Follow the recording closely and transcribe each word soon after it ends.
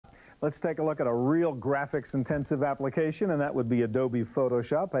Let's take a look at a real graphics-intensive application, and that would be Adobe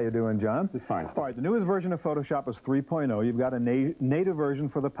Photoshop. How you doing, John? It's fine. All right, the newest version of Photoshop is 3.0. You've got a native version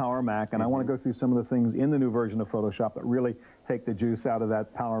for the PowerMac, and I want to go through some of the things in the new version of Photoshop that really take the juice out of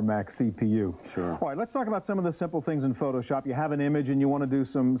that PowerMac CPU. Sure. All right, let's talk about some of the simple things in Photoshop. You have an image and you want to do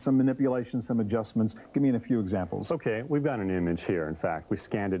some manipulation, some adjustments. Give me a few examples. Okay, we've got an image here. In fact, we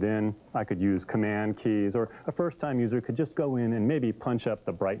scanned it in. I could use command keys, or a first-time user could just go in and maybe punch up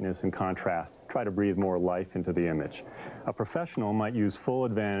the brightness and contrast, try to breathe more life into the image. A professional might use full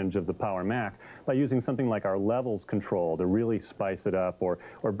advantage of the PowerMac by using something like our levels control to really spice it up or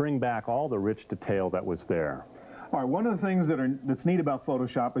bring back all the rich detail that was there. All right, one of the things that's neat about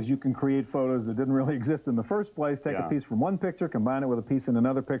Photoshop is you can create photos that didn't really exist in the first place, take a piece from one picture, combine it with a piece in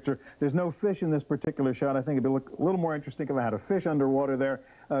another picture. There's no fish in this particular shot. I think it'd look a little more interesting if I had a fish underwater there.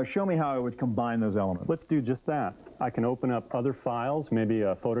 Show me how I would combine those elements. Let's do just that. I can open up other files, maybe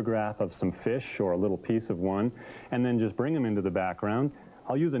a photograph of some fish or a little piece of one, and then just bring them into the background.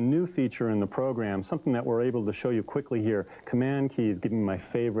 I'll use a new feature in the program, something that we're able to show you quickly here. Command keys give me my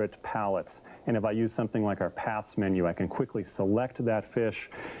favorite palettes. And if I use something like our paths menu, I can quickly select that fish,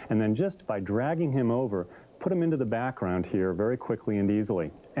 and then just by dragging him over, put him into the background here very quickly and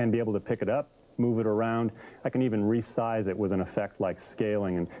easily, and be able to pick it up, move it around. I can even resize it with an effect like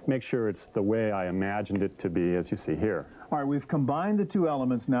scaling and make sure it's the way I imagined it to be, as you see here. All right, we've combined the two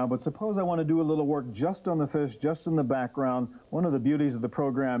elements now, but suppose I want to do a little work just on the fish, just in the background. One of the beauties of the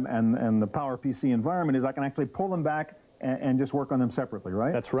program and the PowerPC environment is I can actually pull them back and just work on them separately,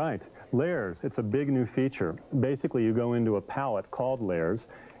 right? That's right. Layers, it's a big new feature. Basically, you go into a palette called Layers,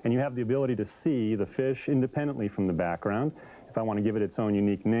 and you have the ability to see the fish independently from the background. If I want to give it its own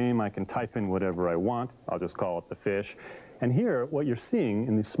unique name, I can type in whatever I want. I'll just call it the fish. And here, what you're seeing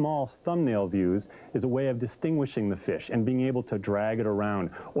in these small thumbnail views is a way of distinguishing the fish and being able to drag it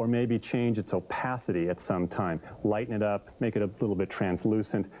around or maybe change its opacity at some time, lighten it up, make it a little bit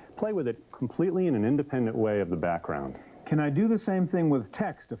translucent, play with it completely in an independent way of the background. Can I do the same thing with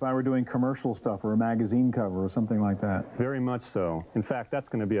text if I were doing commercial stuff or a magazine cover or something like that? Very much so. In fact, that's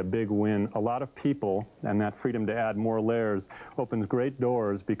going to be a big win. A lot of people, and that freedom to add more layers opens great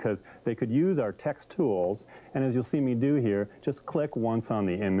doors because they could use our text tools, and as you'll see me do here, just click once on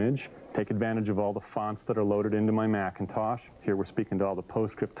the image, take advantage of all the fonts that are loaded into my Macintosh. Here we're speaking to all the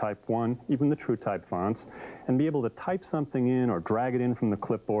PostScript Type 1, even the TrueType fonts, and be able to type something in or drag it in from the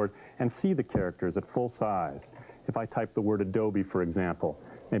clipboard and see the characters at full size. If I type the word Adobe, for example,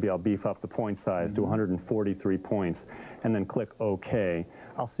 maybe I'll beef up the point size to 143 points and then click OK.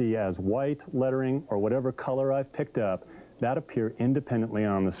 I'll see as white lettering or whatever color I've picked up, that appear independently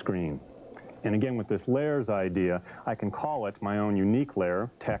on the screen. And again, with this layers idea, I can call it my own unique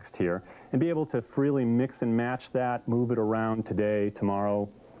layer, text here, and be able to freely mix and match that, move it around today, tomorrow,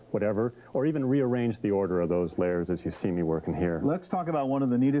 whatever, or even rearrange the order of those layers as you see me working here. Let's talk about one of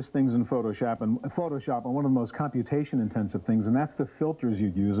the neatest things in Photoshop and one of the most computation-intensive things, and that's the filters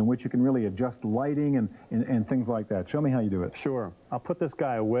you use in which you can really adjust lighting and things like that. Show me how you do it. Sure. I'll put this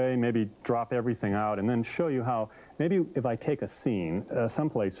guy away, maybe drop everything out, and then show you how, maybe if I take a scene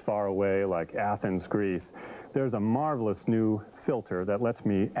someplace far away like Athens, Greece, there's a marvelous new filter that lets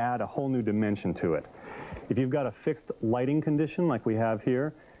me add a whole new dimension to it. If you've got a fixed lighting condition like we have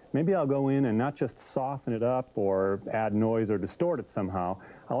here, maybe I'll go in and not just soften it up or add noise or distort it somehow.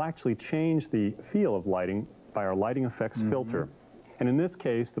 I'll actually change the feel of lighting by our lighting effects filter. And in this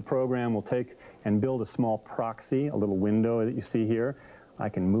case, the program will take and build a small proxy, a little window that you see here. I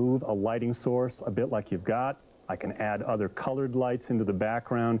can move a lighting source a bit like you've got. I can add other colored lights into the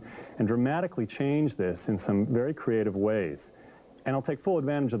background and dramatically change this in some very creative ways. And I'll take full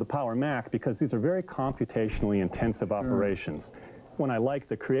advantage of the PowerMac because these are very computationally intensive operations. When I like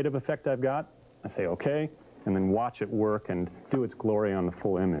the creative effect I've got, I say OK, and then watch it work and do its glory on the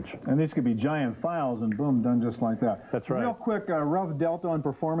full image. And these could be giant files and boom, done just like that. That's right. Real quick, rough delta on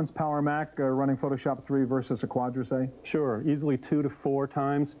performance, PowerMac running Photoshop 3 versus a Quadra, say? Sure, easily 2 to 4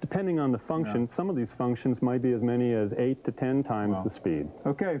 times, depending on the function. Some of these functions might be as many as 8 to 10 times the speed.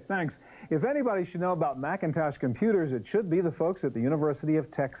 Okay, thanks. If anybody should know about Macintosh computers, it should be the folks at the University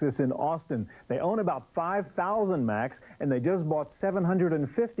of Texas in Austin. They own about 5,000 Macs, and they just bought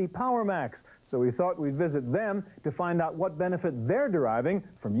 750 PowerMacs. So we thought we'd visit them to find out what benefit they're deriving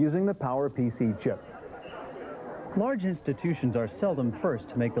from using the PowerPC chip. Large institutions are seldom first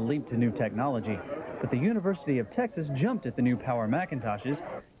to make the leap to new technology, but the University of Texas jumped at the new Power Macintoshes.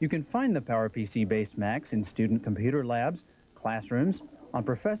 You can find the PowerPC-based Macs in student computer labs, classrooms, on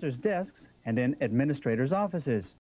professors' desks, and in administrators' offices.